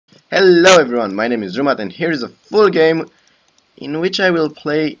Hello everyone, my name is Drewmatth and here is a full game in which I will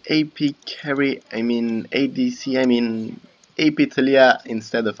play AP carry, ADC, AP TALIYah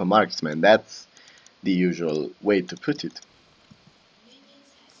instead of a marksman. That's the usual way to put it.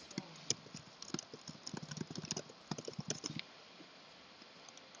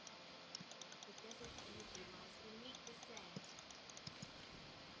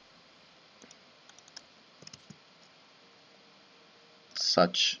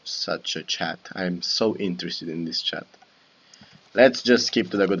 Such a chat. I'm so interested in this chat. Let's just skip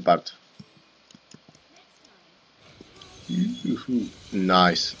to the good part.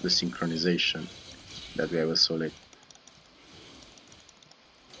 Nice, the synchronization. That guy was so late.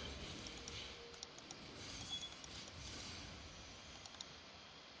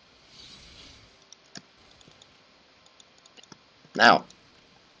 Now,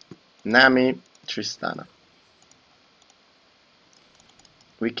 Nami, Tristana.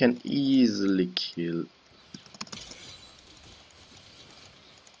 We can easily kill.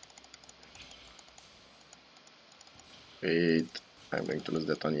 Wait, I'm going to lose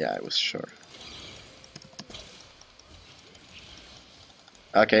that one. Yeah, I was sure.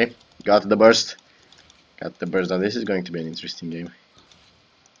 Okay, got the burst. Got the burst. Now this is going to be an interesting game.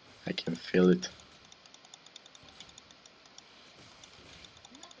 I can feel it.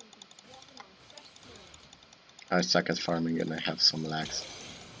 I suck at farming and I have some lags.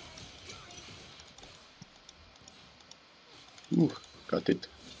 Ooh, got it.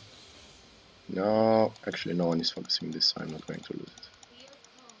 No, actually no one is focusing this, so I'm not going to lose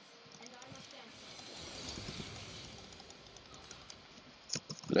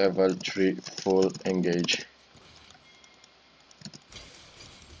it. Level 3 full engage.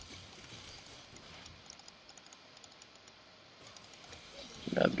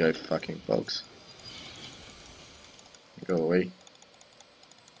 That guy fucking pokes. Go away.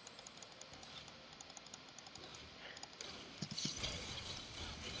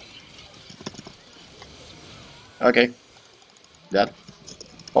 Okay. That.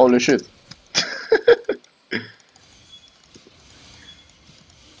 Holy shit.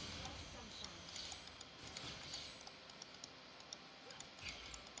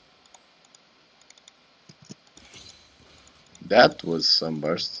 That was some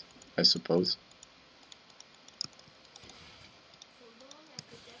burst, I suppose.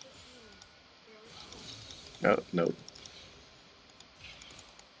 No, no.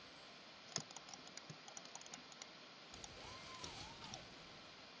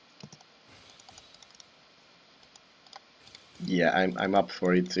 Yeah, I'm up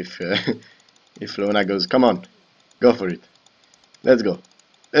for it if if LEONA goes, come on, go for it. Let's go.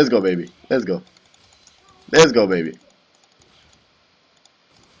 Let's go, baby. Let's go. Let's go, baby.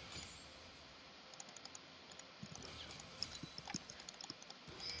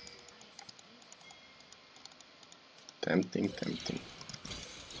 Tempting, tempting.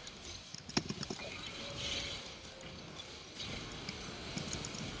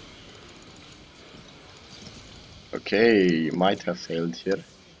 Okay, might have failed here.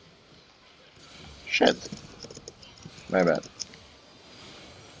 Shit. My bad.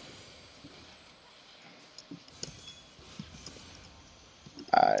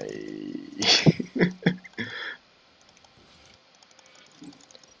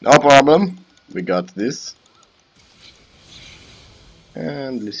 No problem. We got this.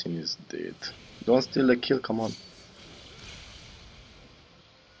 And listen is dead. Don't steal the kill, come on.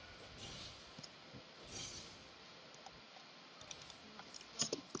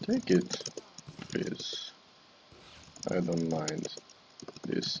 Take it, please. I don't mind.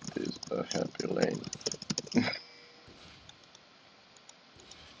 This is a happy lane.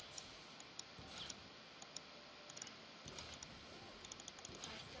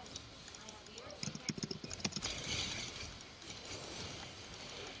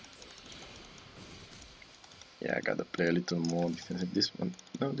 Yeah, I gotta play a little more defensive. This one.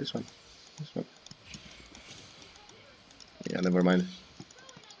 No, this one. This one. Yeah, never mind.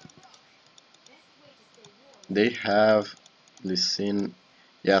 They have Listen.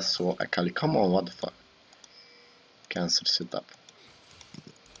 Yeah, so Akali. Come on, what the fuck? Cancer setup.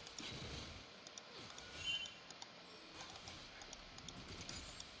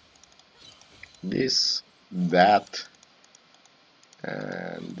 This, that,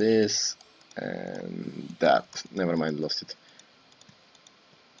 and this, and that. Never mind, lost it.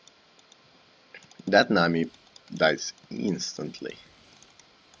 That Nami dies instantly.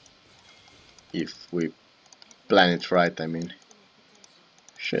 If we plan it right, I mean.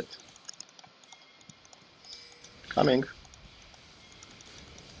 Shit. Coming.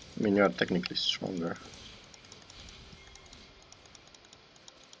 I mean, you are technically stronger.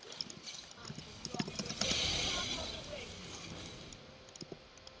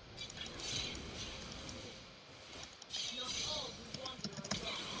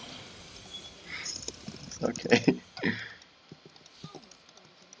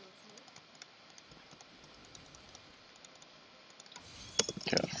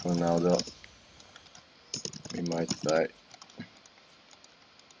 Careful now though. We might die.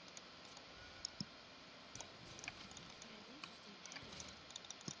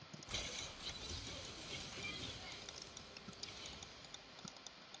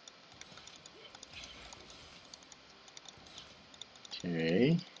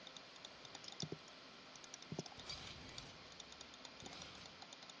 Okay.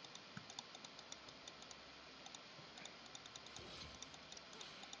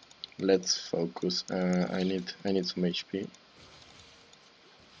 Let's focus. I need some HP.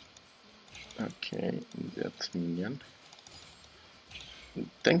 Okay, that minion.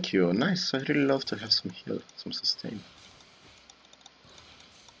 Thank you. Nice. I really love to have some heal, some sustain.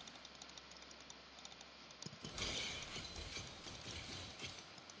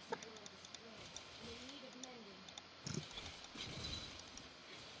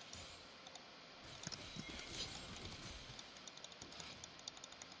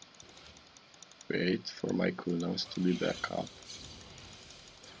 Wait for my cooldowns to be back up.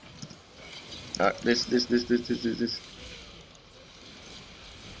 This.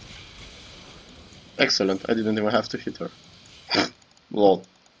 Excellent. I didn't even have to hit her. Lol.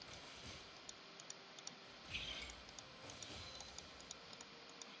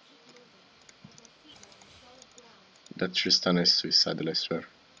 That Tristan is suicidal, I swear.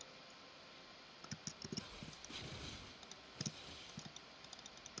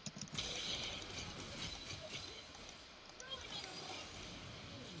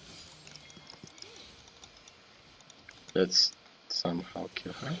 Let's somehow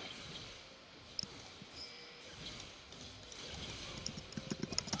kill her.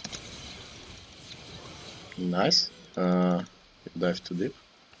 Nice. Dive too deep.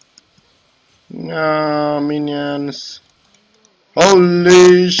 No, minions.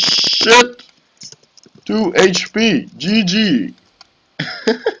 Holy shit! 2 HP. GG.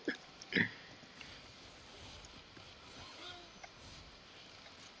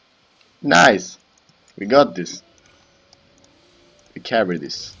 Nice. We got this. We carry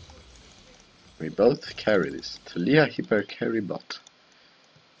this. We both carry this. TALIYah hyper carry bot.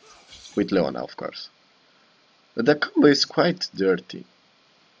 With LEONA, of course. But the combo is quite dirty.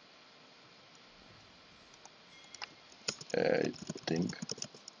 I think.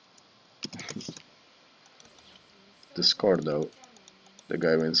 The score though. The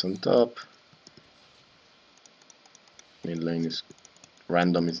guy wins on top. Mid lane is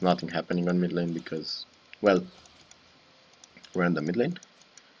random, is nothing happening on mid lane because, well, we're in the mid lane.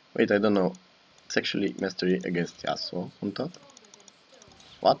 Wait, I don't know. It's actually mastery against Yasuo on top.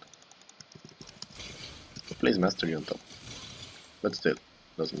 What? Plays mastery on top. But still,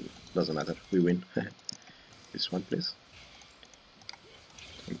 doesn't matter. We win. This one, please.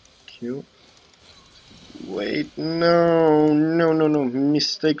 Thank you. Wait, no,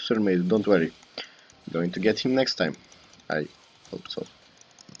 mistakes were made. Don't worry. Going to get him next time. I hope so.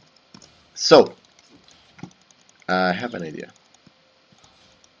 So, I have an idea.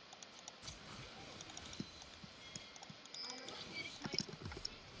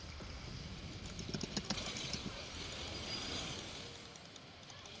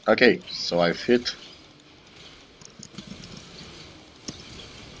 Okay, so I've hit.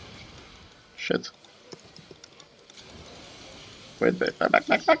 Shit. Wait,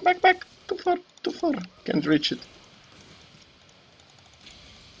 back. Too far. Can't reach it.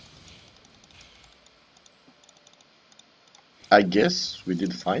 I guess we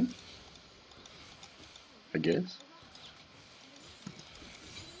did fine. I guess.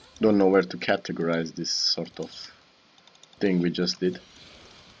 Don't know where to categorize this sort of thing we just did.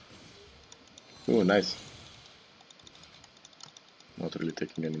 Oh, nice. Not really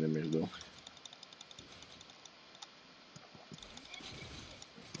taking any damage though.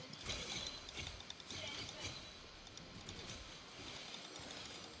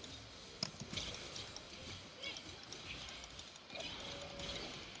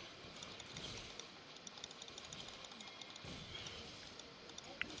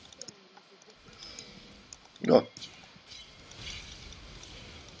 Go.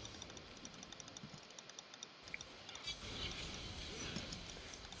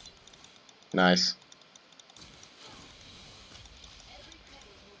 Nice.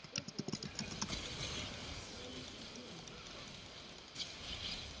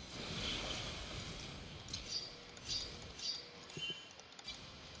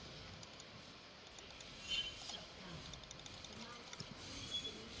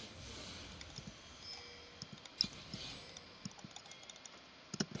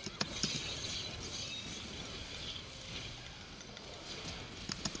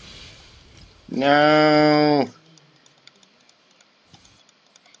 No.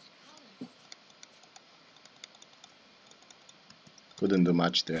 Couldn't do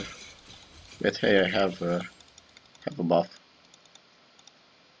much there. But hey, I have a buff.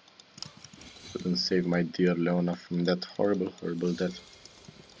 Couldn't save my dear Leona from that horrible death.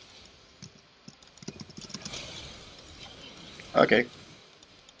 Okay.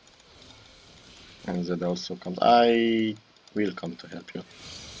 And that also comes. I will come to help you.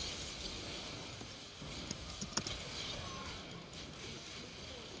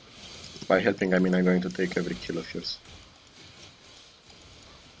 By helping, I mean I'm going to take every kill of yours.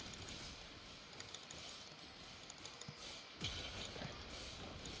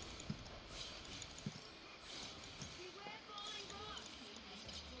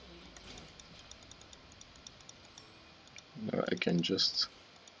 Now I can just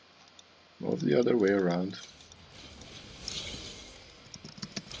move the other way around.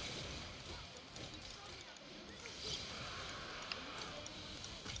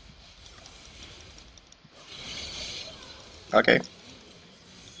 Okay.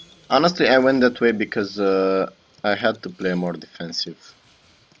 Honestly, I went that way because I had to play a more defensive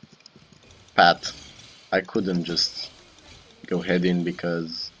path. I couldn't just go head in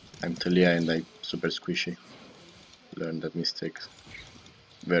because I'm TALIYah and I'm super squishy. Learned that mistake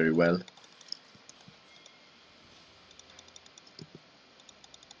very well.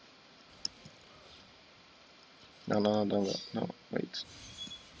 No, wait.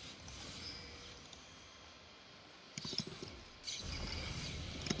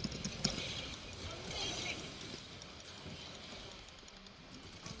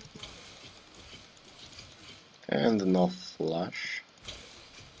 And no flash.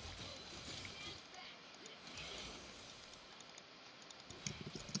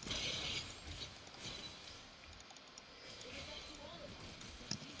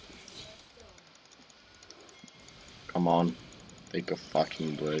 Come on, take a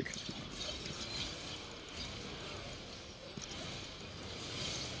fucking break.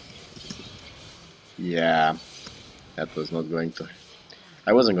 Yeah, that was not going to...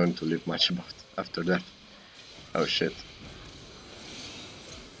 I wasn't going to live much about after that. Oh shit.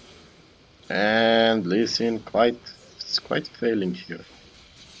 And Lee Sin it's quite failing here.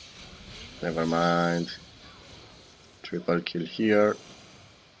 Never mind. Triple kill here.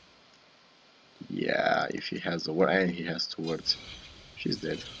 Yeah, if he has a word, and he has 2 words. She's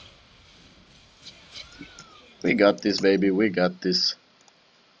dead. We got this, baby, we got this.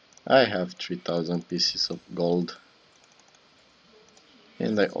 I have 3000 pieces of gold.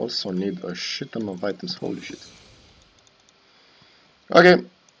 And I also need a shit ton of items, holy shit. Okay.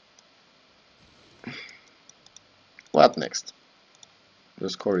 What next? The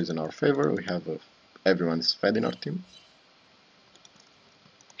score is in our favor, we have everyone is fed in our team.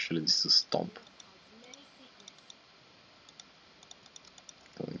 Actually, this is a stomp.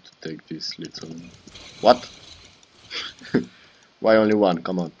 Going to take this little... What? Why only one?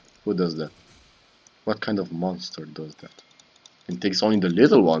 Come on, who does that? What kind of monster does that? It takes only the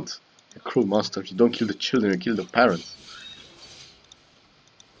little ones. A cruel monster, you don't kill the children, you kill the parents.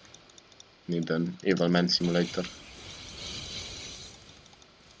 Need an evil man simulator.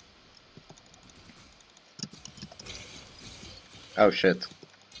 Oh shit.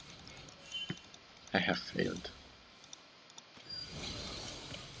 I have failed.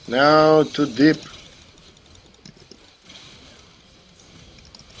 No, too deep.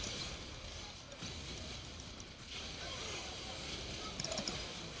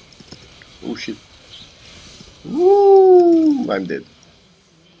 Oh shit. Woo! I'm dead.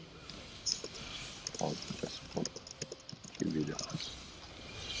 Oh, just one. Kill video.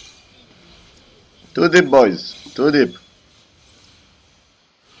 Too deep, boys. Too deep.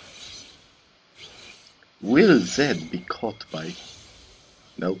 Will Zed be caught by...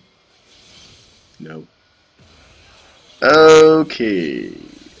 No. No. Okay.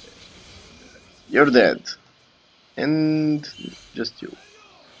 You're dead. And just you.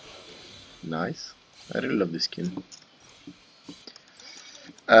 Nice. I really love this skin.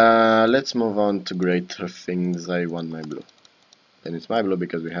 Let's move on to greater things. I want my blue. And it's my blue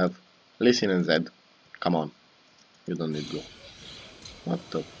because we have Lee Sin and Zed. Come on. You don't need blue. What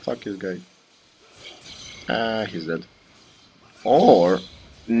the fuck is guy? He's dead. Or...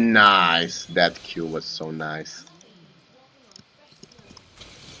 Nice. That Q was so nice.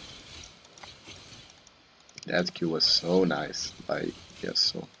 That Q was so nice by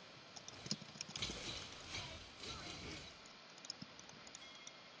Yasuo.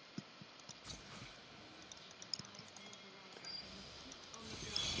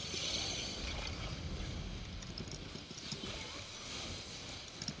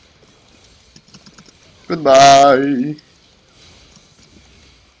 Goodbye.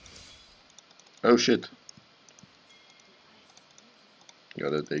 Oh shit.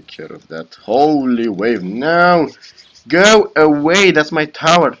 Gotta take care of that. Holy wave. No! Go away! That's my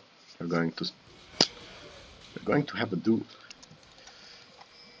tower. You're going to have a duel.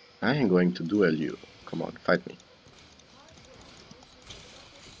 I am going to duel you. Come on, fight me.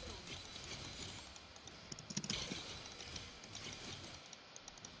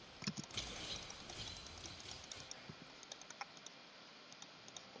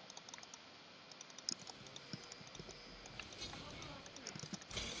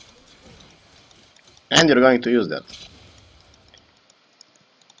 And you're going to use that.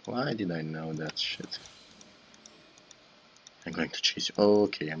 Why did I know that shit? I'm going to chase you.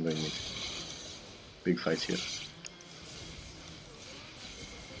 Okay, I'm going to big fight here.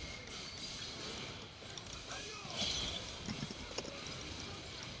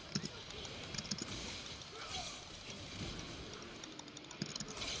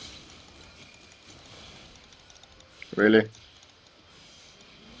 Really?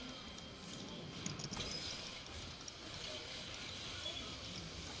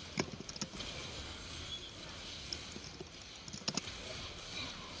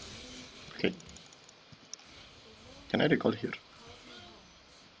 Okay. Can I recall here?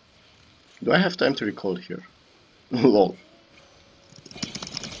 Do I have time to recall here? Lol.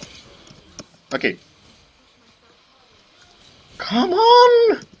 Okay. Come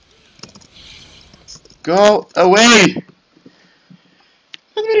on! Go away!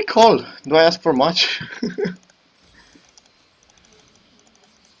 Let me recall. Do I ask for much?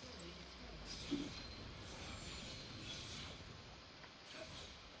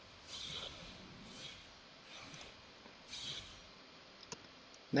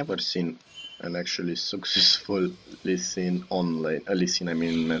 Never seen an actually successful Lee Sin online. Lee Sin, I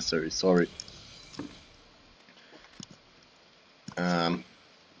mean mastery. Sorry.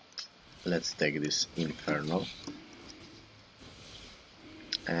 Let's take this Inferno.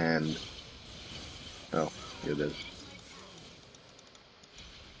 And oh, you did.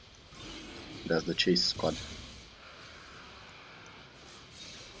 That's the chase squad.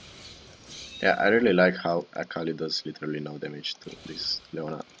 Yeah, I really like how Akali does literally no damage to this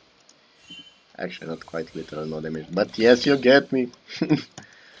Leona. Actually, not quite literal no damage, but yes, you get me.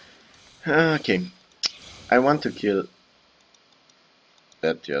 Okay, I want to kill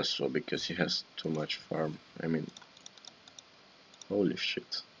that Yasuo because he has too much farm. I mean, holy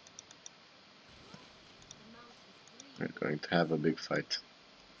shit. We're going to have a big fight.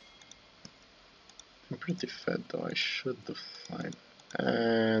 I'm pretty fed though, I should do fine.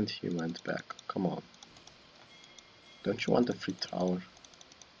 And he went back. Come on. Don't you want a free tower?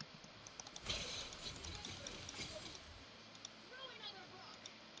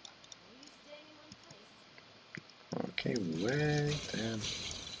 Okay, wait and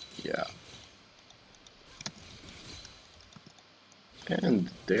yeah. And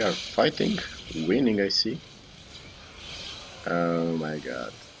they are fighting, winning I see. Oh my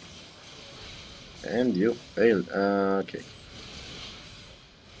god. And you failed. Okay.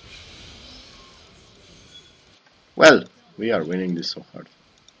 Well, we are winning this so hard.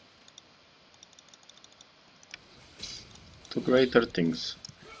 To greater things.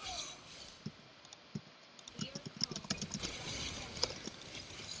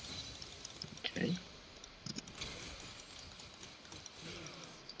 Okay.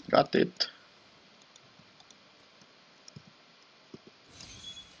 Got it.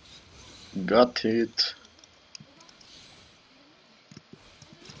 Got it.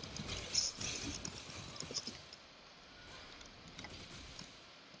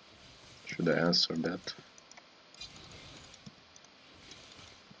 Should I answer that?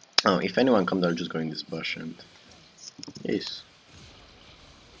 Oh, if anyone comes, I'll just go in this bush and... Yes.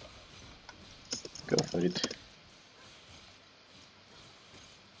 Go for it.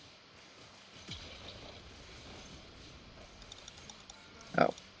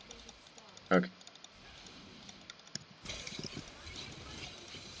 Oh. Okay.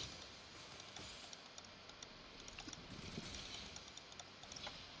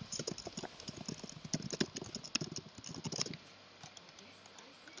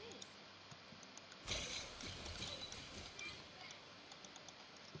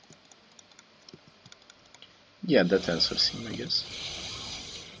 Yeah, that answers him, I guess.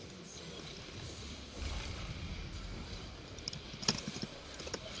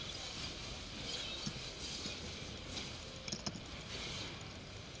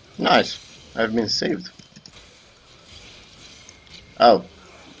 Nice. I've been saved. Oh.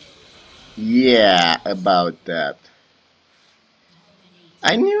 Yeah, about that.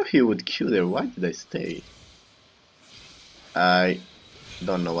 I knew he would Q there, why did I stay? I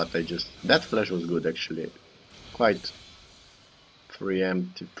don't know what I just... That flash was good actually. Quite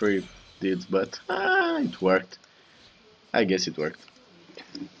preemptive, pre-did, but it worked. I guess it worked.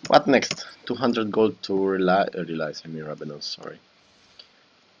 What next? 200 gold to realize, I mean Rabenon, sorry.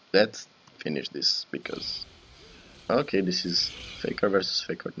 Let's finish this because... Okay, this is Faker versus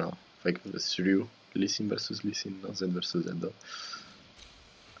Faker now. Faker versus Ryu. Lee Sin versus Lee Sin, no Zed versus Zed though.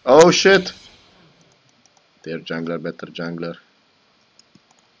 Oh shit! Their jungler, better jungler.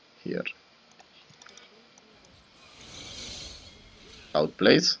 Here.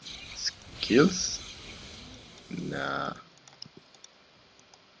 Outplays? Skills? Nah.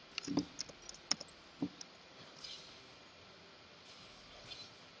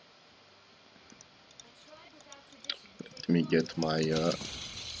 Let me get my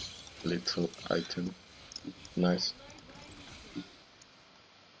little item. Nice.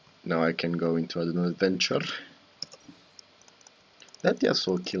 Now I can go into an adventure. That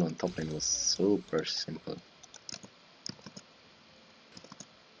Yasuo kill on top lane was super simple.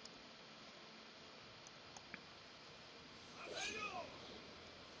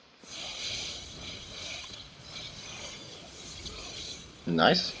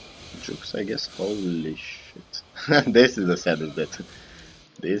 Nice. Jukes, I guess. Holy shit. This is the saddest death.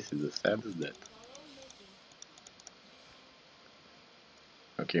 This is the saddest death.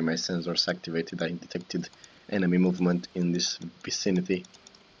 Okay, my sensors activated. I detected enemy movement in this vicinity.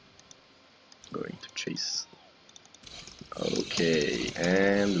 Going to chase. Okay,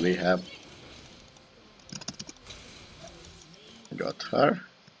 and we have got her.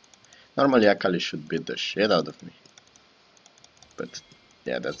 Normally Akali should beat the shit out of me. But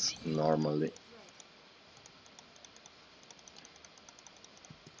yeah, that's normally.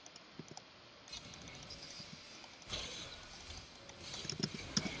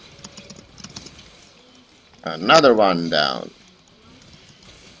 Another one down.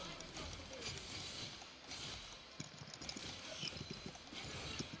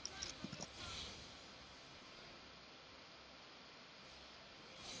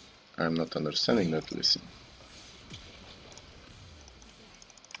 I'm not understanding that, listen.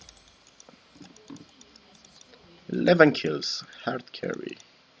 "11 kills, hard carry.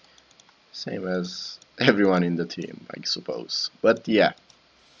 Same as everyone in the team, I suppose. But yeah.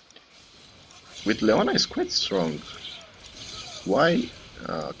 With Leona is quite strong. Why?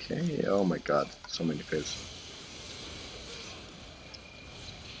 Okay, oh my god, so many fails.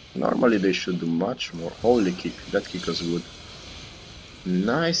 Normally they should do much more. Holy kick, that kick was good.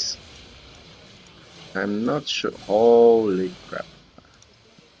 Nice. I'm not sure. Holy crap.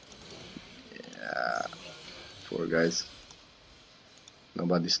 Yeah, poor guys.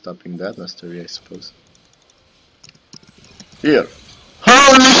 Nobody's stopping that, Mastery, I suppose. Here.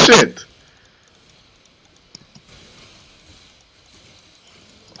 Holy shit!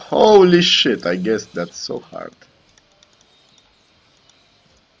 Holy shit, I guess that's so hard.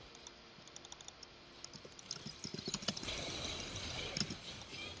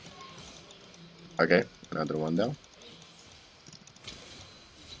 Okay, another one down.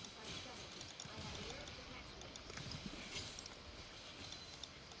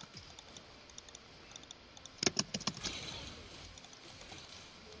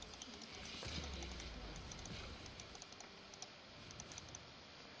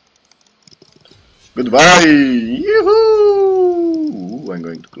 Goodbye! Yoo-hoo! I'm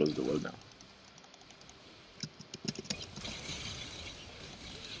going to close the wall now.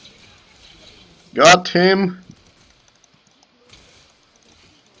 Got him!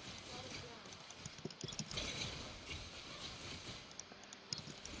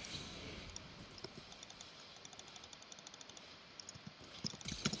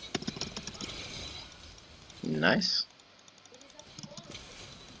 Nice.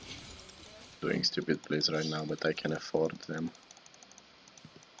 Doing stupid plays right now, but I can afford them.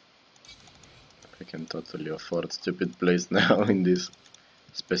 I can totally afford stupid plays now in this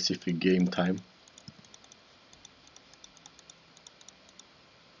specific game time.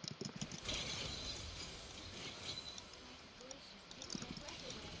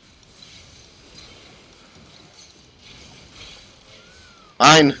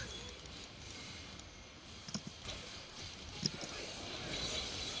 Mine!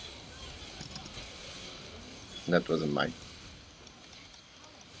 That wasn't mine.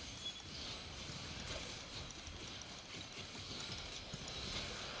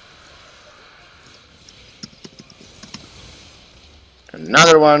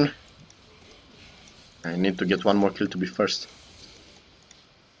 Another one! I need to get one more kill to be first.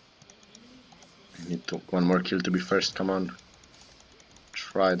 I need one more kill to be first, come on.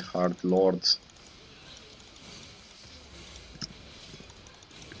 tried hard, Lord.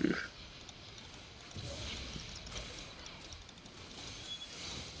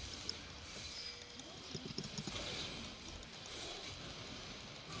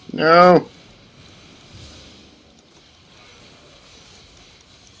 No!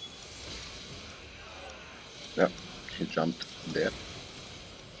 Yeah, he jumped there.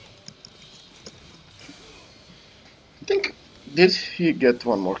 I think, did he get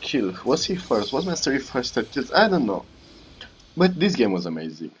one more kill? Was he first? Was Mastery first at kills? I don't know. But this game was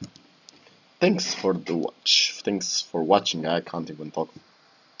amazing. Thanks for the watch. Thanks for watching. I can't even talk.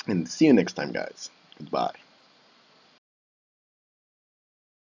 And see you next time, guys. Goodbye.